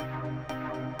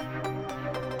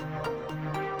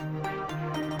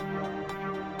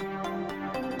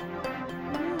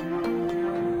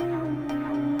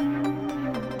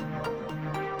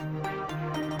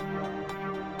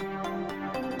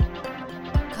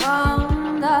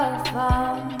the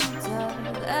fount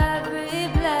of every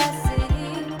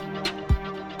blessing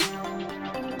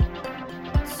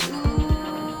to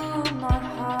my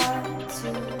heart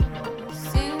to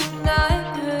sing thy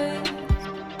praise.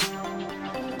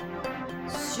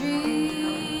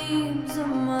 Streams of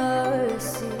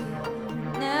mercy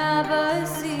never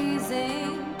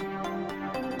ceasing,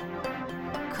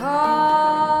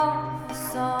 call for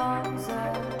songs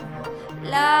of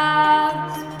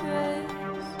last praise.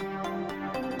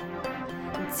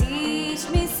 Teach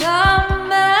me some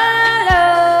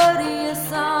melodious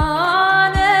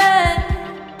sonnet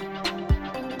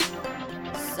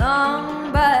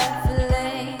sung by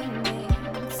flaming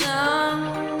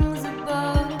tongues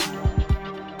above.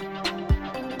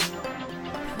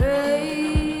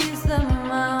 Praise the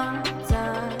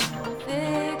mountain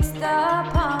fixed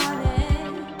upon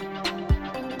it,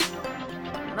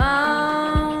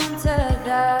 mount of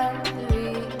that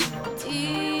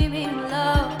redeeming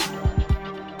love.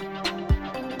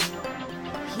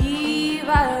 Here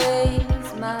I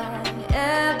raise my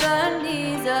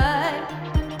Ebenezer,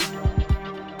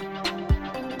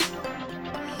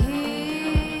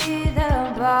 hither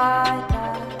by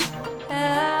thy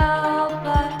help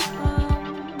I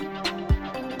come,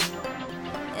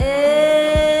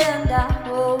 and I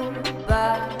hope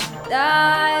by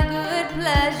thy good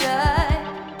pleasure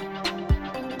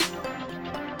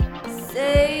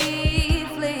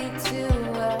safely to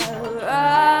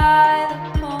arrive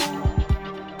home.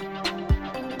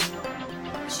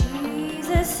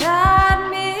 Jesus had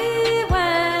me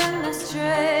when a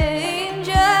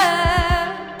stranger,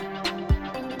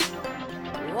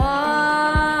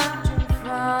 wandering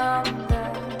from the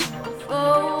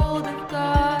fold of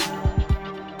God.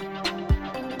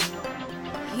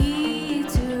 He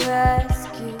to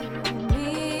rescue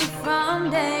me from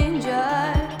danger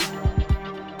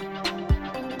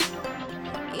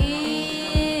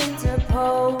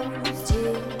interposed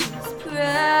his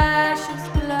precious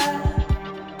blood.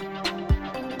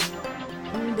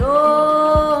 And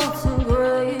oh, to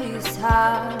grace,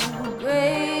 how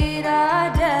great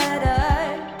a debtor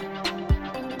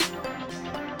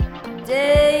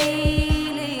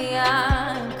daily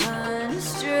I'm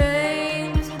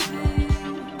constrained to be.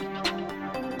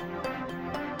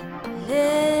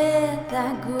 Let thy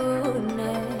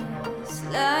goodness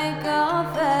like a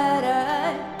fetter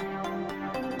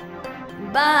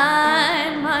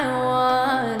bind my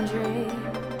wandering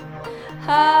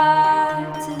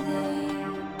heart to thee.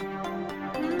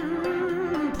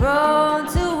 Prone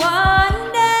to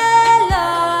wander,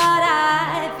 Lord, I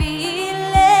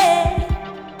feel it.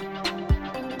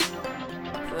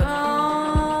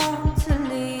 Prone to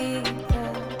leave the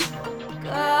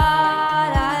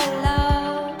God I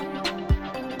love.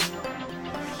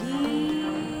 He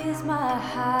is my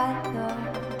heart,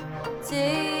 Lord,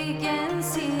 take and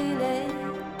seal it.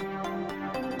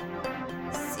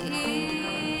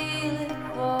 Seal it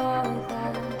for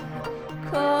thy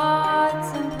courts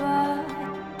and pride.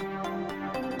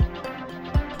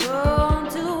 Prone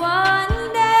to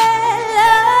wander,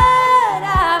 Lord,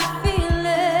 I feel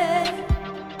it.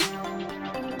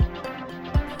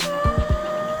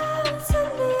 Prone to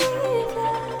leave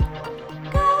the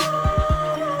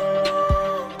God I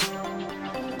love.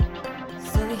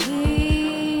 So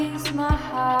here's my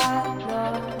heart,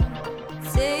 Lord,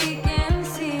 take